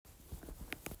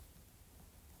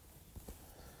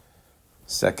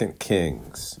2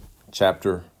 Kings,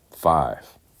 chapter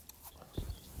 5.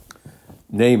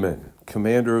 Naaman,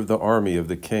 commander of the army of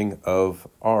the king of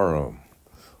Aram,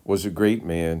 was a great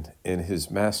man in his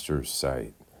master's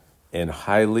sight, and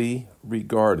highly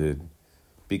regarded,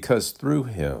 because through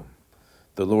him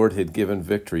the Lord had given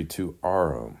victory to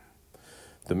Aram.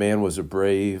 The man was a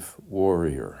brave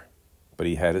warrior, but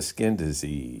he had a skin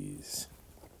disease.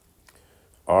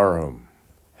 Aram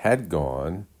had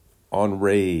gone on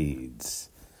raids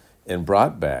and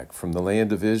brought back from the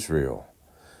land of Israel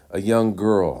a young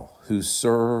girl who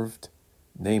served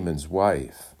Naaman's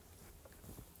wife.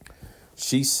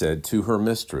 She said to her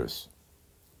mistress,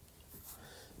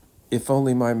 "If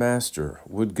only my master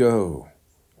would go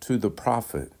to the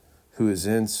prophet who is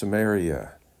in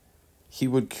Samaria, he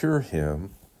would cure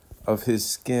him of his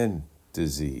skin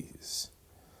disease."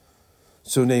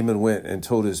 So Naaman went and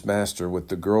told his master what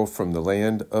the girl from the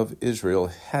land of Israel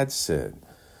had said.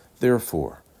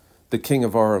 Therefore, the king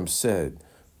of Aram said,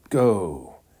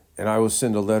 "Go, and I will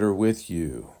send a letter with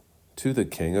you to the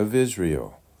king of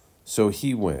Israel." So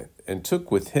he went and took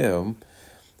with him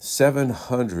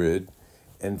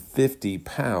 750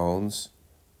 pounds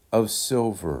of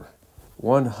silver,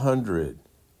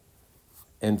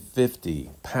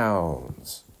 150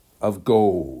 pounds of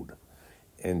gold,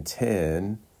 and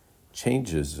 10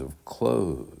 changes of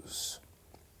clothes.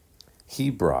 He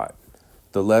brought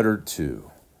the letter to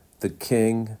the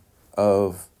king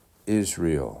of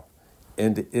Israel,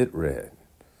 and it read,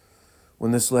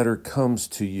 "When this letter comes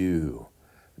to you,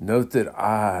 note that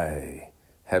I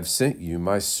have sent you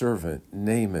my servant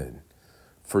Naaman,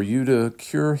 for you to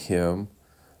cure him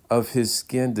of his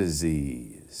skin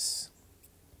disease."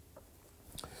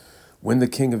 When the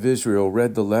king of Israel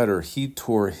read the letter, he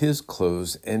tore his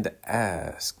clothes and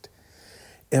asked,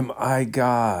 Am I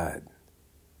God?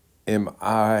 Am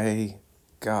I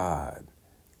God,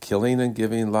 killing and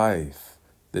giving life,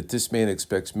 that this man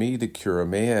expects me to cure a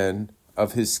man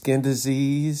of his skin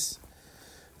disease?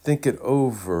 Think it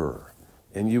over,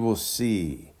 and you will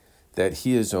see that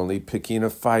he is only picking a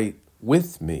fight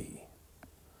with me.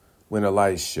 When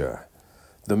Elisha,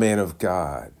 the man of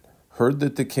God, heard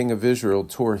that the king of Israel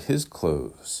tore his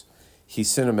clothes, he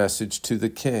sent a message to the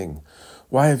king.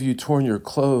 "Why have you torn your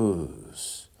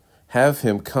clothes? Have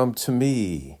him come to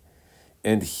me,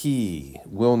 and he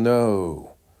will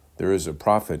know there is a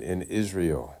prophet in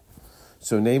Israel."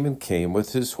 So Naaman came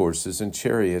with his horses and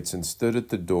chariots and stood at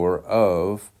the door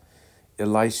of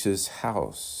Elisha's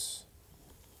house.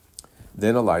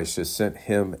 Then Elisha sent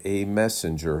him a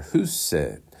messenger who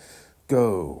said,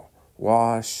 "Go,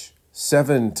 wash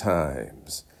 7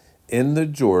 times in the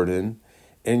Jordan,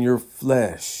 and your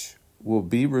flesh will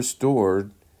be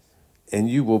restored, and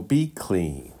you will be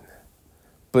clean."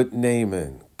 But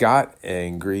Naaman got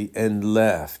angry and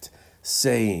left,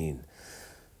 saying,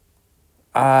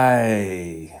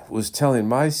 "I was telling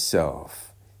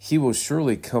myself, he will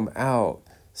surely come out,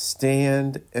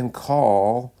 stand and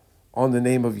call on the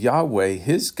name of Yahweh,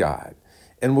 his God,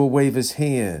 and will wave his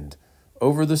hand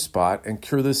over the spot and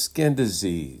cure the skin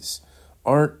disease.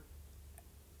 Aren't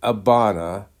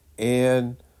Abana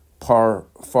and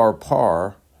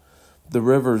Pharpar, the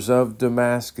rivers of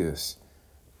Damascus,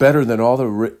 better than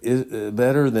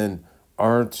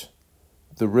aren't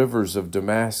the rivers of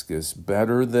Damascus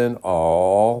better than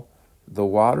all the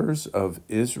waters of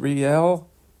Israel?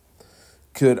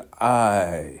 Could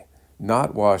I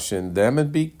not wash in them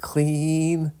and be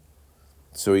clean?"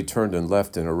 So he turned and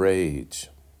left in a rage.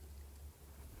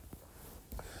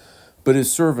 But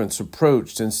his servants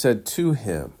approached and said to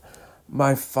him,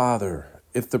 "My father,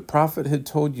 if the prophet had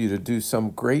told you to do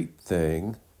some great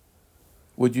thing,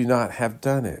 would you not have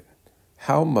done it?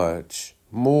 How much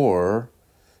more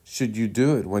should you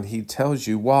do it when he tells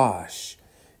you, 'Wash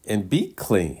and be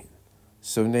clean'?"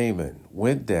 So Naaman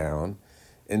went down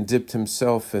and dipped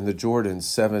himself in the Jordan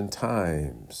 7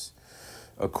 times,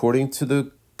 according to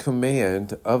the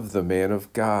command of the man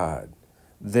of God.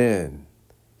 Then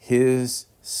his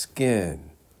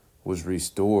skin was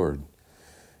restored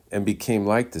and became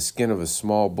like the skin of a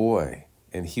small boy,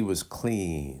 and he was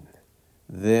clean.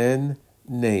 Then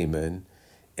Naaman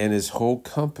and his whole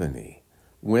company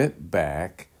went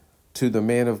back to the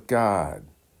man of God,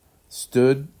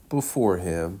 stood before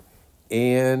him,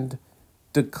 and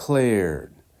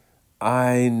declared,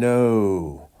 "I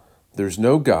know there's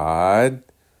no God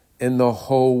in the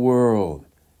whole world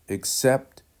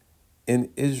except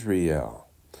in Israel.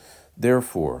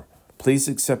 Therefore, please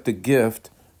accept a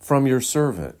gift from your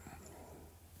servant."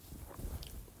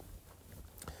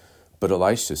 But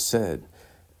Elisha said,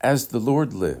 "As the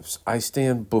Lord lives, I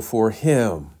stand before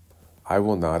him. I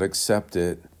will not accept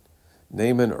it."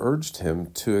 Naaman urged him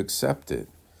to accept it,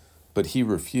 but he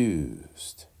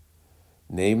refused.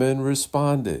 Naaman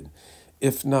responded,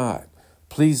 "If not,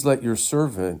 please let your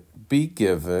servant be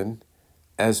given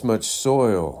as much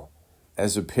soil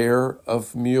as a pair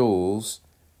of mules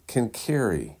can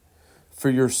carry, for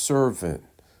your servant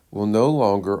will no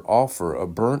longer offer a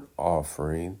burnt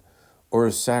offering or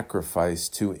a sacrifice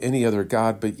to any other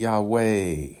god but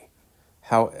Yahweh.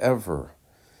 However,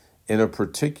 in a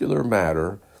particular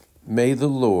matter, may the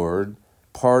Lord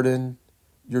pardon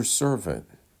your servant.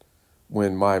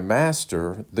 When my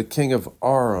master, the king of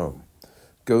Aram,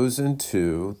 goes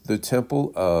into the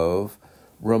temple of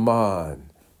Naaman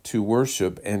to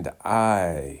worship, and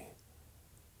I,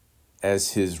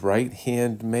 as his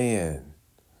right-hand man,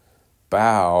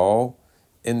 bow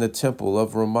in the temple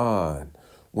of Naaman.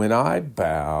 When I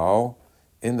bow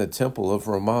in the temple of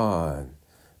Naaman,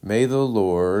 may the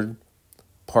Lord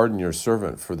pardon your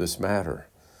servant for this matter."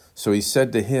 So he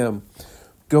said to him,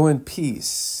 "Go in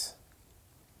peace."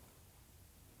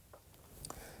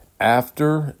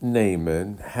 After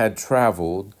Naaman had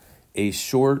traveled a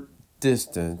short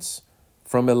distance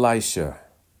from Elisha,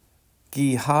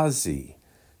 Gehazi,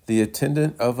 the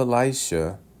attendant of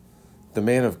Elisha, the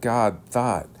man of God,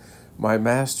 thought, "My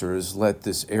master has let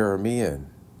this Aramean,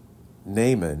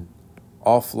 Naaman,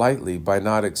 off lightly by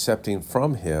not accepting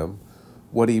from him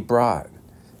what he brought.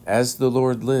 As the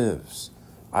Lord lives,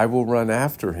 I will run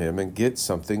after him and get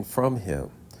something from him."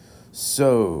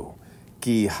 So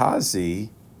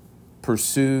Gehazi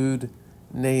pursued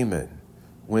Naaman.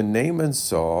 When Naaman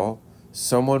saw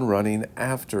someone running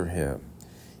after him,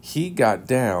 he got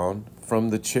down from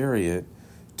the chariot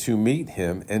to meet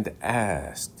him and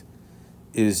asked,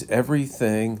 "Is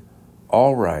everything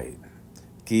all right?"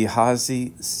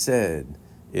 Gehazi said,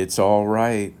 "It's all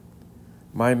right.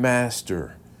 My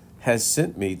master has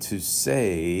sent me to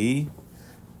say,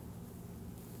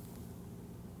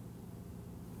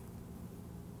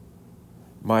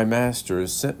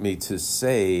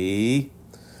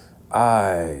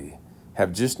 I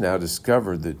have just now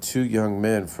discovered that 2 young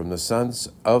men from the sons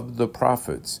of the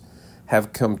prophets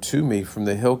have come to me from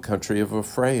the hill country of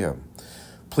Ephraim.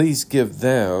 Please give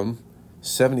them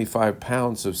 75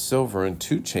 pounds of silver and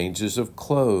 2 changes of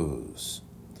clothes."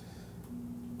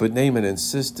 But Naaman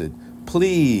insisted,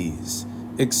 "Please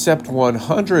accept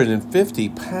 150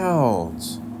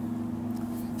 pounds.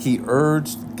 He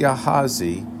urged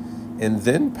Gehazi and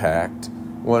then packed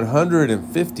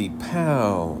 150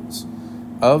 pounds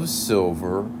of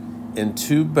silver in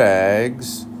 2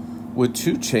 bags with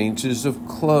 2 changes of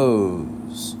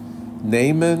clothes.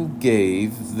 Naaman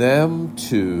gave them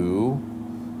to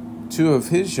 2 of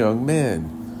his young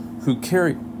men, who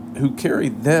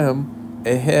carried them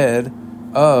ahead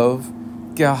of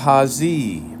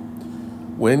Gehazi.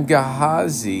 When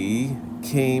Gehazi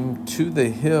came to the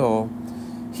hill,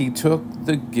 he took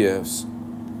the gifts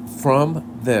from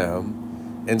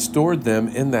them and stored them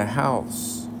in the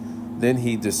house. Then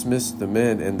he dismissed the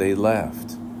men, and they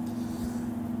left.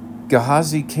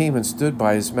 Gehazi came and stood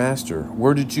by his master.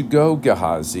 "Where did you go,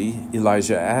 Gehazi?"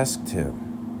 Elijah asked him.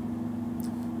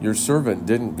 "Your servant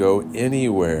didn't go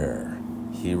anywhere,"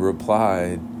 he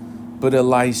replied. But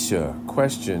Elisha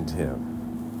questioned him.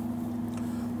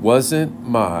 "Wasn't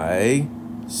my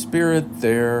spirit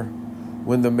there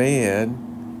when the man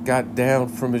got down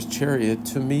from his chariot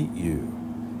to meet you?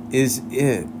 Is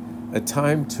it a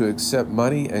time to accept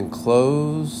money and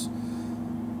clothes,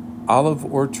 olive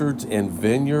orchards and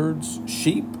vineyards,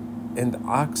 sheep and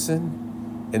oxen,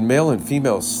 and male and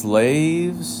female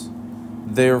slaves?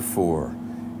 Therefore,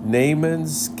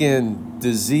 Naaman's skin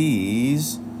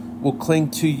disease will cling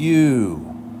to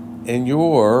you and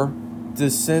your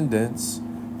descendants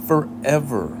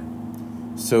forever."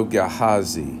 So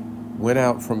Gehazi went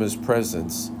out from his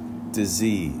presence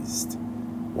diseased,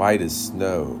 white as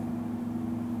snow.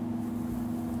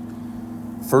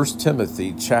 1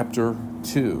 Timothy chapter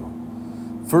 2.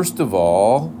 First of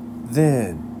all,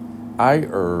 then, I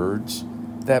urge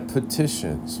that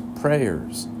petitions,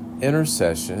 prayers,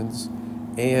 intercessions,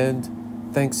 and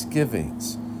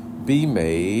thanksgivings be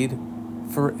made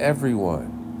for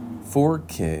everyone, for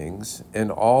kings and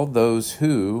all those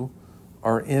who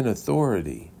are in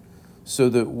authority, so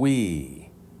that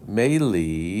we may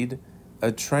lead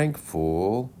a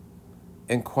tranquil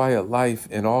and quiet life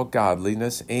in all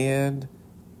godliness and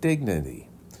dignity.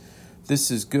 This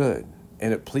is good,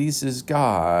 and it pleases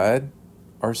God,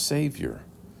 our Savior,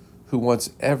 who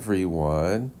wants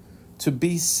everyone to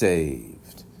be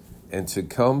saved and to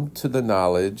come to the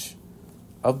knowledge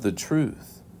of the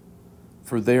truth.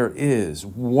 For there is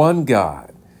one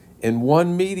God and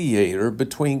one mediator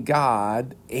between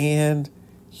God and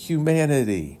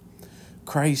humanity,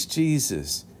 Christ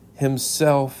Jesus,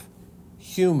 himself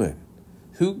human,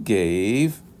 who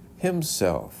gave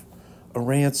himself a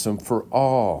ransom for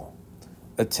all,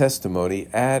 a testimony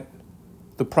at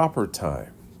the proper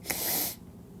time.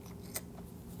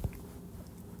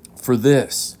 For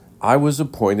this, I was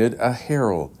appointed a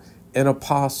herald, an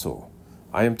apostle.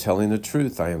 I am telling the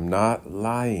truth. I am not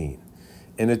lying.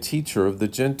 And a teacher of the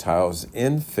Gentiles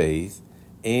in faith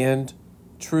and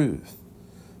truth.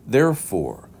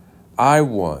 Therefore, I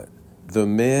want the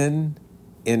men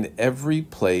in every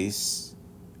place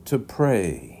to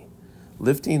pray,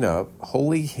 lifting up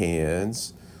holy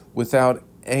hands without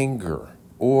anger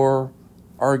or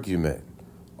argument.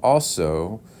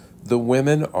 Also, the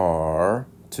women are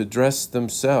to dress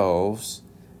themselves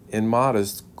in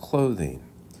modest clothing,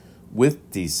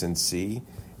 with decency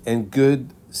and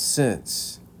good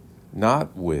sense,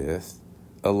 not with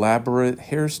elaborate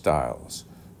hairstyles,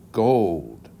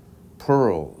 gold,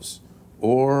 pearls,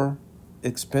 or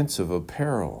expensive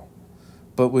apparel,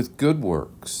 but with good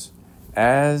works,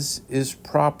 as is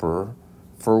proper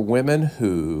for women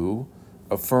who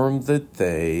affirm that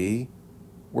they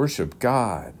worship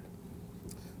God.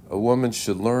 A woman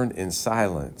should learn in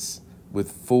silence,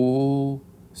 with full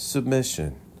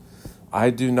submission. I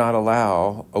do not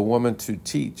allow a woman to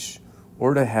teach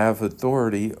or to have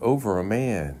authority over a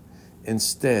man.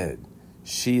 Instead,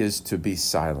 she is to be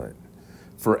silent.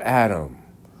 For Adam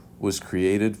was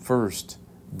created first,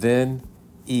 then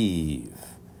Eve,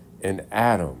 and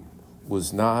Adam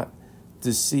was not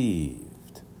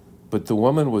deceived. But the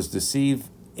woman was deceived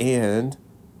and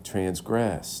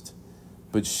transgressed.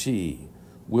 But she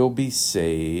will be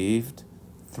saved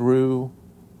through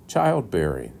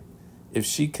childbearing if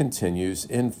she continues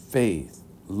in faith,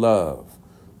 love,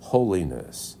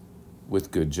 holiness,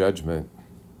 with good judgment.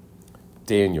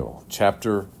 Daniel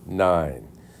chapter 9.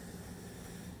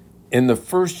 In the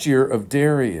first year of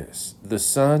Darius, the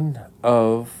son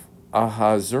of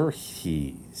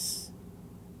Ahasuerus,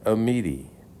 a Mede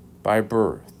by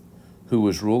birth, who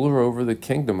was ruler over the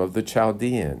kingdom of the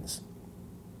Chaldeans,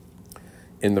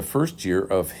 in the first year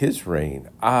of his reign,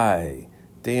 I,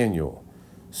 Daniel,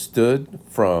 understood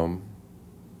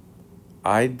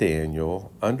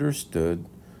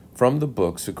from the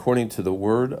books according to the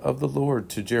word of the Lord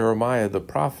to Jeremiah the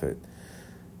prophet,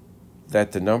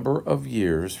 that the number of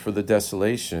years for the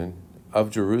desolation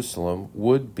of Jerusalem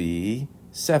would be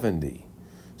 70.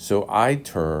 So I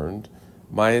turned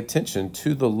my attention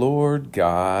to the Lord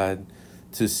God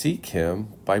to seek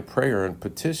him by prayer and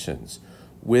petitions,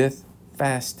 with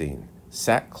fasting,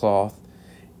 sackcloth,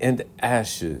 and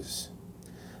ashes.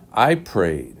 I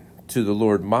prayed to the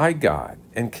Lord my God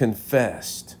and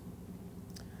confessed,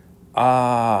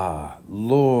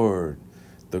 Lord,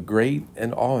 the great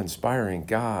and awe-inspiring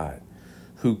God,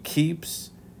 who keeps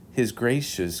his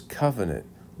gracious covenant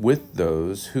with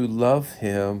those who love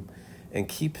him and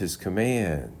keep his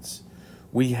commands.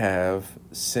 We have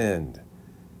sinned,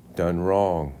 done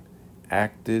wrong,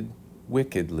 acted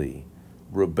wickedly,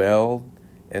 rebelled,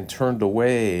 and turned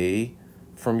away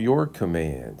from your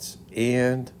commands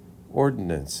and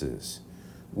ordinances.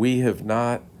 We have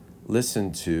not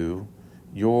listened to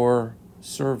your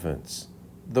servants,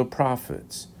 the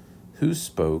prophets, who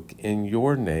spoke in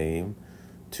your name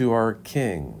to our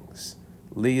kings,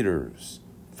 leaders,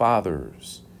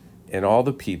 fathers, and all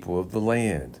the people of the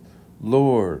land.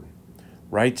 Lord,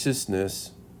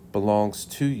 righteousness belongs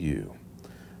to you.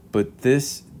 But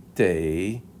this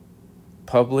day,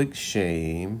 public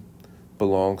shame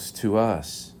belongs to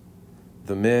us,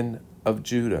 the men of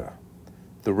Judah,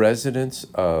 the residents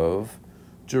of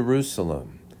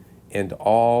Jerusalem, and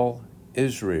all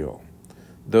Israel,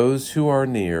 those who are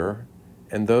near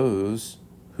and those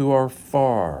who are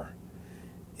far,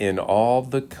 in all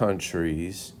the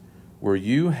countries where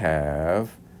you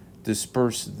have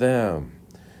dispersed them,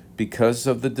 because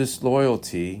of the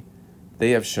disloyalty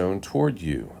they have shown toward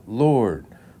you. Lord,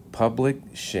 public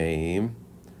shame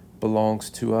belongs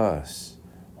to us,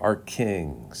 our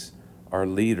kings, our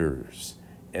leaders,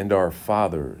 and our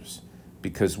fathers,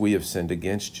 because we have sinned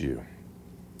against you.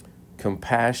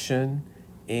 Compassion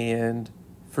and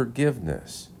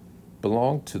forgiveness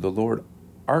belong to the Lord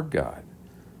our God,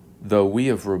 though we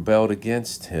have rebelled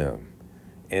against him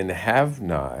and have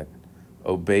not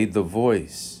obeyed the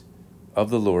voice of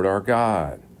the Lord our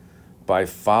God by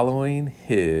following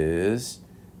his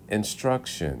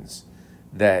instructions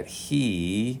that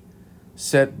he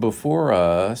set before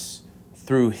us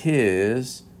through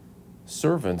his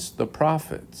servants, the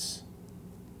prophets.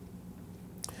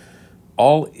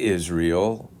 All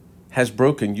Israel has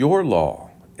broken your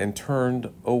law and turned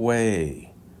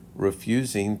away,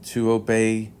 refusing to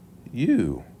obey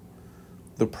you.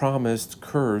 the promised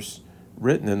curse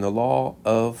written in the law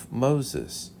of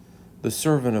Moses, the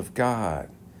servant of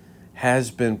God, has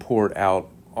been poured out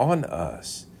on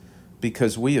us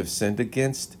because we have sinned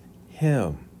against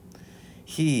him.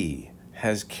 He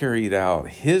has carried out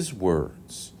his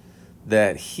words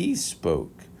that he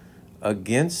spoke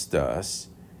against us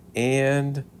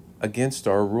and against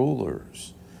our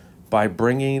rulers by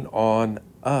bringing on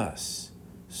us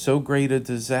so great a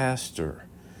disaster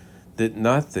that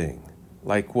nothing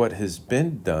like what has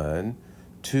been done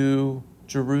to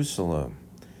Jerusalem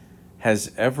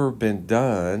has ever been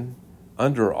done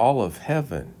under all of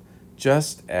heaven,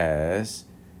 just as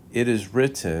it is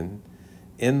written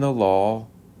in the law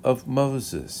of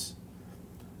Moses.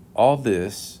 All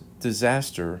this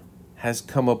disaster has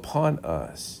come upon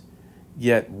us,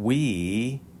 yet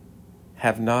we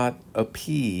have not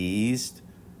appeased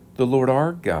the Lord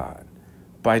our God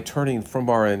by turning from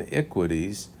our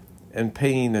iniquities and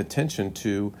paying attention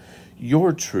to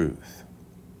your truth.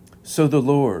 So the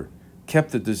Lord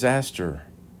kept the disaster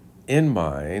in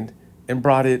mind and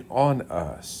brought it on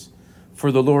us.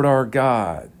 For the Lord our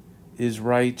God is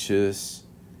righteous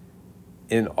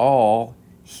in all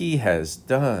he has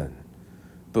done,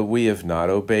 but we have not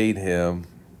obeyed him.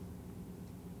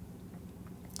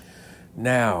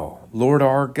 Now, Lord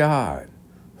our God,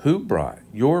 who brought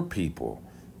your people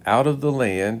out of the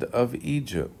land of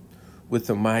Egypt with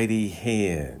a mighty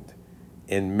hand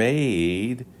and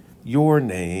made your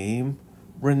name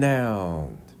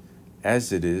renowned,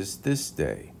 as it is this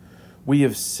day. We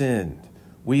have sinned,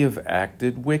 we have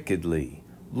acted wickedly,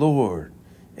 Lord,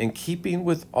 in keeping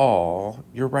with all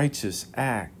your righteous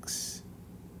acts.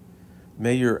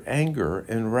 May your anger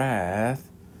and wrath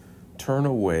turn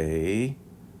away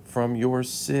from your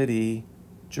city,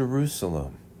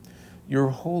 Jerusalem, your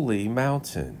holy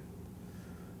mountain.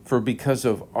 For because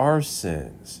of our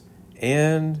sins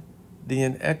and the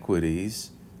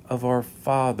iniquities of our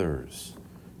fathers,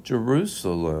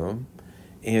 Jerusalem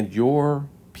and your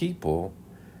people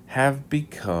have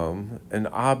become an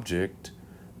object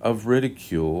of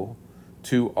ridicule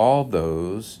to all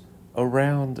those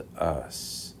around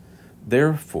us.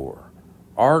 Therefore,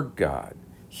 our God,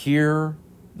 hear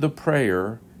the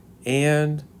prayer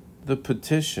and the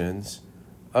petitions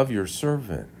of your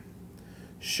servant.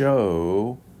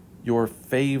 Show your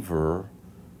favor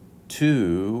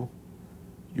to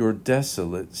your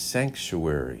desolate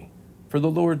sanctuary. For the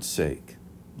Lord's sake,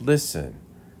 listen,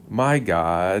 my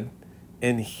God,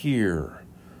 and hear.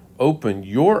 Open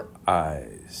your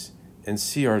eyes and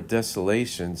see our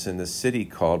desolations in the city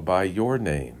called by your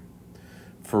name.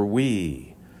 For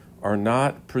we are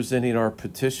not presenting our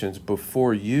petitions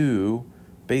before you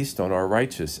based on our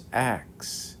righteous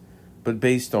acts, but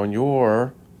based on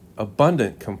your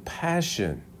abundant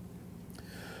compassion.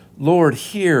 Lord,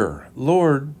 hear.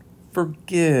 Lord,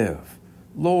 forgive.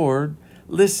 Lord,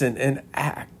 listen and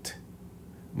act.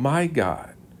 My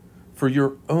God, for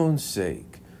your own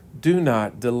sake, do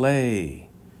not delay,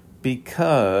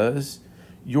 because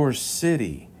your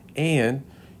city and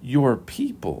your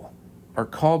people are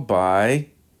called by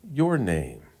your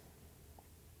name.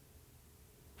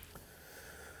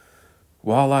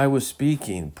 While I was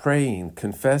speaking, praying,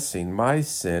 confessing my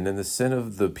sin and the sin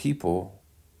of the people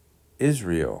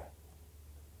Israel,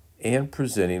 and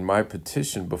presenting my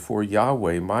petition before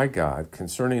Yahweh my God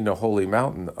concerning the holy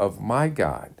mountain of my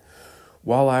God,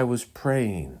 while I was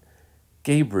praying,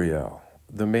 Gabriel,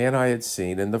 the man I had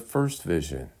seen in the first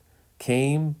vision,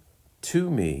 came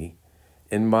to me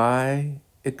in my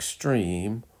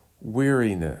extreme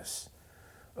weariness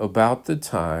about the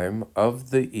time of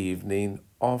the evening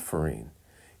offering.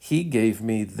 He gave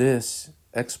me this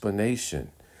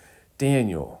explanation: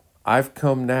 Daniel, I've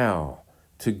come now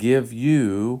to give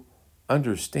you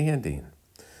understanding.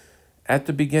 At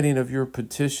the beginning of your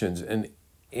petitions, an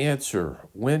answer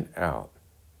went out,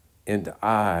 and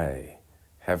I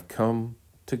have come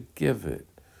to give it.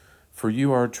 For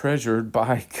you are treasured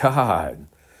by God.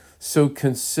 So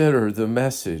consider the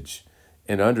message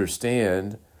and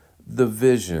understand the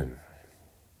vision.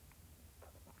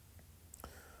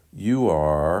 You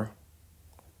are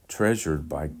treasured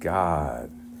by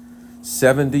God.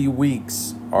 70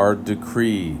 weeks are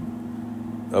decreed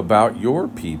about your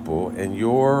people and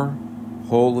your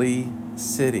holy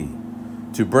city,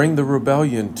 to bring the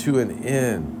rebellion to an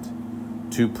end,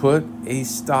 to put a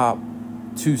stop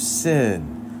to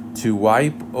sin, to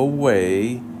wipe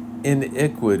away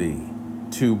iniquity,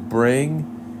 to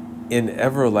bring in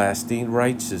everlasting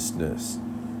righteousness,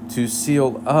 to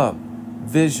seal up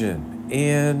vision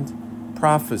and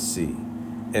prophecy,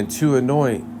 and to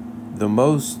anoint the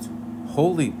most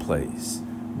holy place.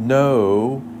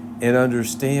 Know and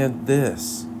understand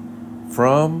this,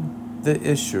 from the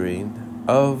issuing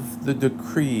of the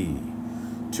decree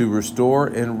to restore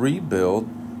and rebuild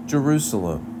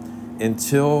Jerusalem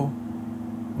until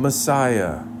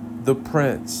Messiah, the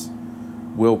Prince,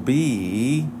 will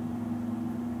be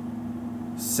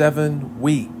 7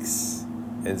 weeks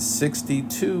and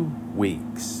 62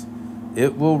 weeks.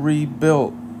 It will be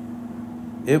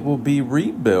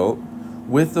rebuilt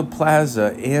with a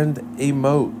plaza and a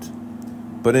moat,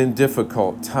 but in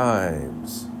difficult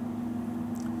times.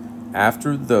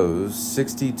 After those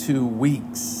 62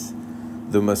 weeks,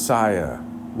 the Messiah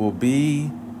will be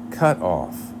cut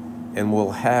off and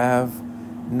will have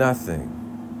nothing.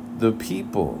 The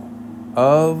people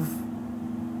of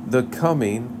the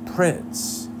coming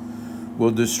Prince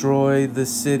will destroy the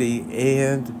city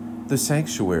and the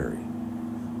sanctuary.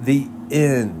 The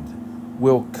end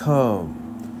will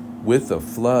come with a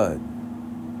flood,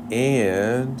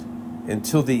 and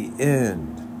until the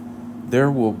end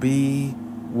there will be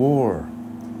war.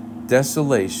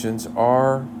 Desolations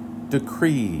are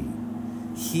decreed.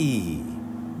 He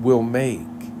will make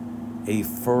a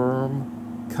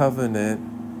firm covenant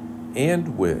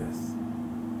with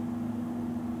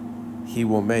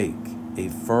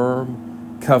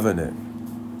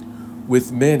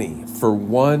many for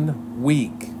 1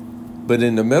 week. But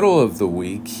in the middle of the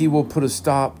week, he will put a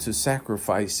stop to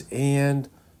sacrifice and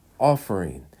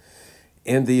offering,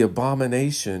 and the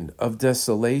abomination of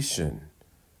desolation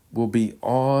will be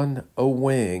on a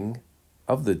wing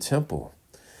of the temple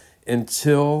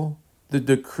until the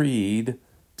decreed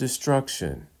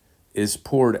destruction is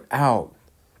poured out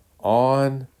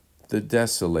on the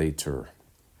desolator.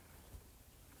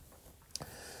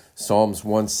 Psalms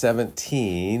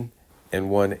 117 and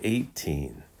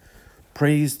 118.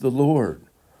 Praise the Lord.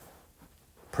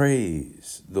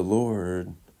 Praise the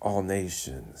Lord, all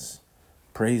nations.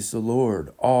 Praise the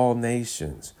Lord, all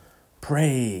nations.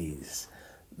 Praise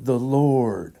the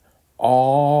Lord,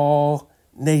 all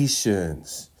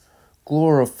nations.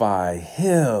 Glorify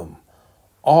him,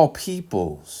 all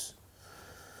peoples.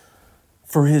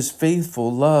 For his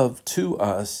faithful love to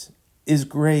us is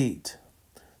great.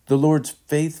 The Lord's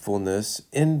faithfulness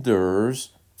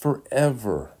endures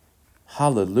forever.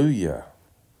 Hallelujah.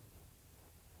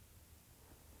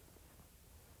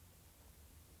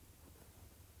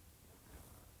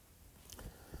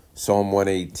 Psalm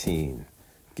 118.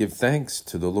 Give thanks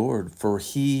to the Lord, for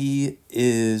he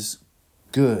is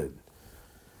good.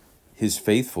 His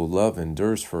faithful love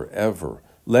endures forever.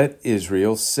 Let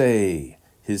Israel say,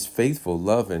 his faithful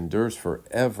love endures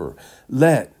forever.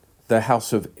 Let the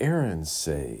house of Aaron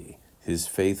say, his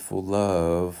faithful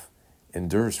love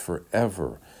endures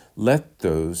forever. Let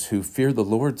those who fear the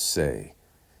Lord say,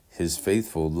 his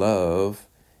faithful love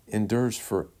endures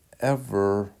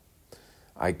forever.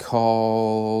 I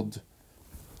called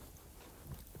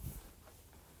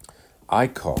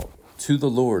to the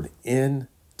Lord in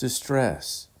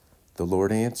distress. The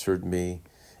Lord answered me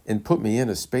and put me in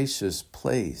a spacious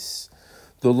place.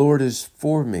 The Lord is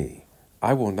for me.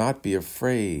 I will not be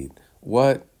afraid.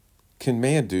 What can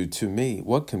man do to me?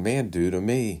 What can man do to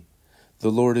me? The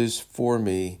Lord is for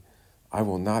me. I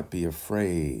will not be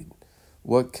afraid.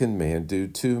 What can man do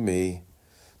to me?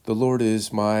 The Lord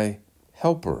is my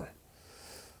helper.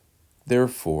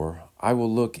 Therefore, I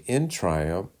will look in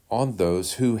triumph on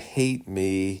those who hate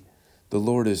me. The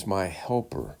Lord is my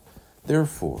helper.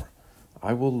 Therefore,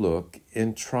 I will look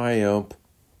in triumph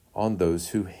on those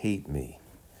who hate me.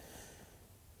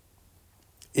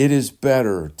 It is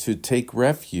better to take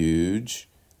refuge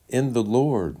in the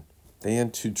Lord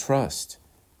than to trust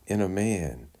in a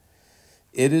man.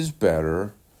 It is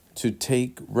better to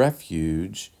take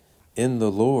refuge in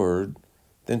the Lord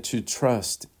than to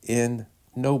trust in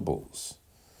nobles.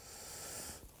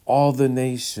 All the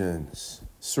nations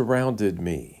surrounded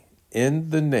me. In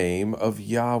the name of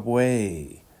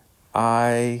Yahweh,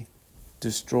 I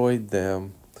destroyed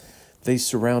them. They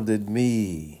surrounded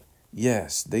me.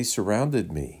 Yes, they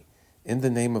surrounded me. In the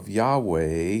name of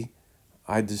Yahweh,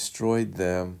 I destroyed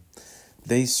them.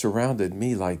 They surrounded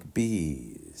me like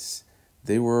bees.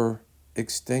 They were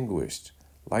extinguished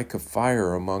like a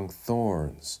fire among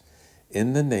thorns.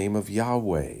 In the name of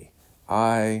Yahweh,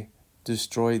 I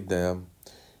destroyed them.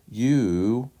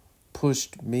 You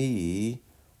pushed me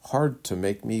hard to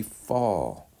make me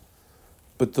fall,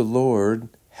 but the Lord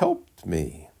helped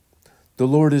me. The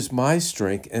Lord is my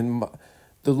strength and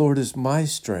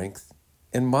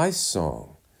my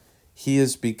song. He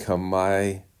has become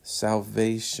my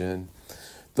salvation.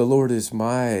 The Lord is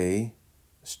my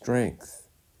strength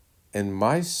and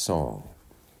my song.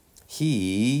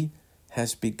 He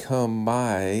has become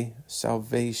my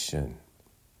salvation.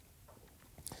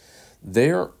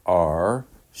 There are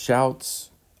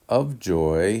shouts of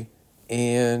joy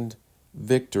and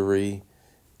victory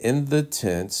in the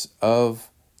tents of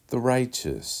the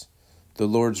righteous. The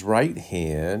Lord's right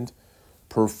hand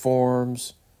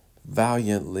performs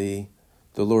valiantly.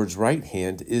 The Lord's right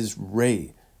hand is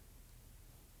raised.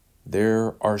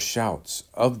 There are shouts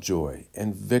of joy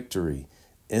and victory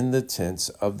in the tents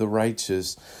of the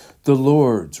righteous. The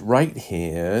Lord's right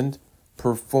hand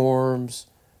performs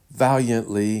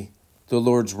valiantly. The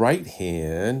Lord's right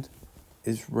hand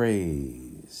is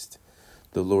raised.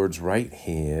 The Lord's right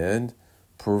hand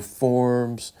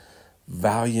performs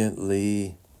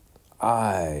valiantly.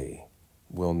 I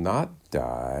will not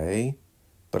die,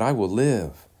 but I will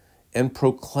live and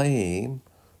proclaim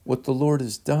what the Lord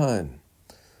has done.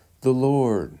 The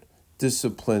Lord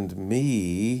disciplined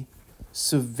me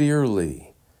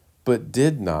severely, but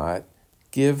did not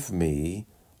give me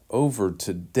over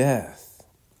to death.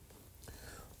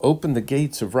 Open the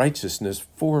gates of righteousness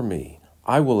for me.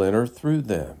 I will enter through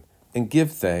them and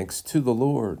give thanks to the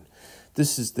Lord.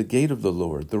 This is the gate of the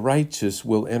Lord. The righteous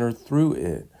will enter through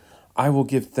it. I will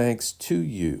give thanks to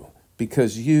you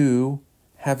because you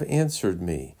have answered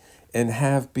me and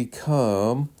have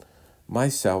become my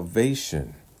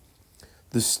salvation.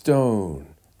 The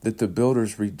stone that the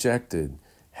builders rejected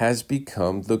has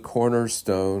become the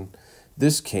cornerstone.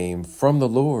 This came from the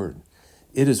Lord.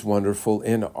 It is wonderful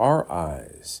in our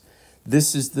eyes.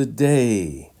 This is the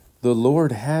day the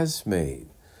Lord has made.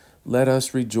 Let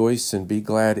us rejoice and be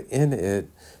glad in it.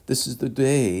 This is the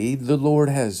day the Lord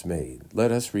has made.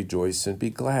 Let us rejoice and be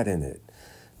glad in it.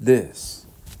 This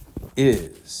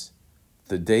is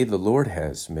the day the Lord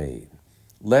has made.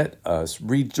 Let us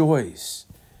rejoice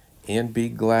and be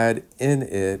glad in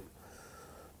it.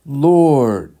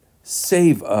 Lord,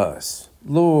 save us.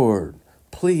 Lord,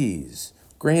 please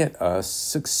grant us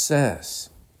success.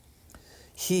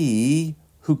 He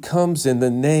who comes in the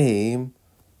name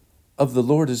of the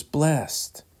Lord is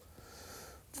blessed.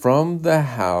 From the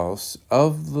house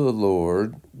of the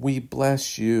Lord we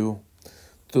bless you.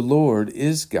 The Lord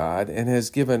is God and has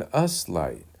given us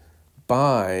light.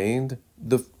 Bind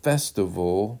the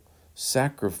festival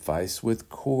sacrifice with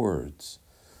cords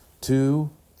to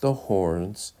the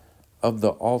horns of the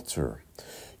altar.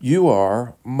 You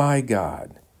are my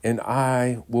God, and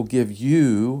I will give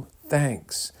you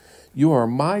thanks. You are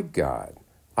my God.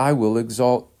 I will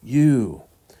exalt you.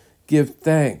 Give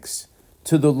thanks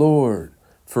to the Lord,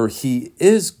 for he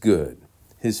is good.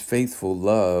 His faithful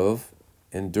love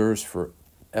endures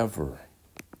forever.